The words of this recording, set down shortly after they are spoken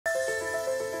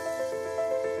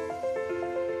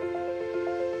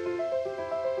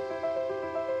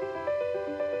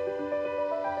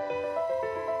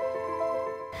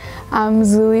I'm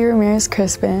Zuly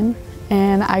Crispin,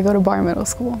 and I go to Barr Middle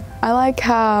School. I like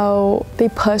how they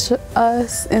push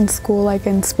us in school, like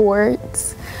in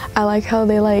sports. I like how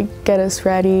they get us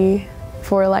ready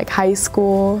for high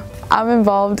school. I'm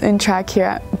involved in track here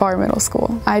at Barr Middle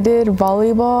School. I did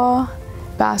volleyball,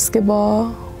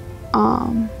 basketball,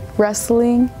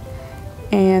 wrestling,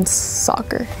 and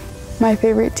soccer. My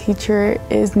favorite teacher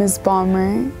is Ms.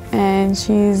 Barr, and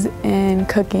she's in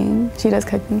cooking. She does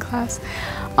cooking class.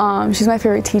 She's my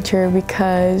favorite teacher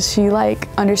because she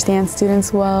understands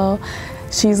students well.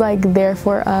 She's there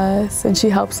for us, and she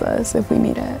helps us if we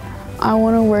need it. I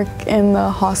want to work in the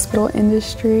hospital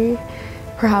industry,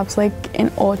 perhaps an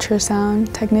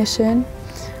ultrasound technician.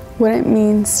 What it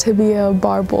means to be a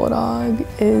Barr Bulldog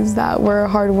is that we're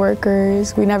hard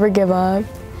workers, we never give up,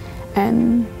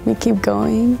 and we keep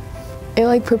going.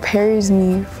 It prepares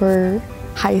me for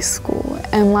high school,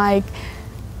 and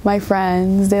my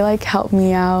friends, they help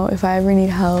me out if I ever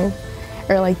need help,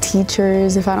 or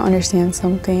teachers if I don't understand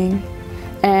something.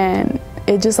 And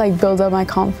it just builds up my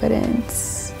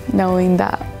confidence knowing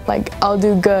that I'll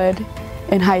do good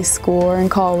in high school or in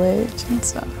college and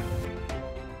stuff.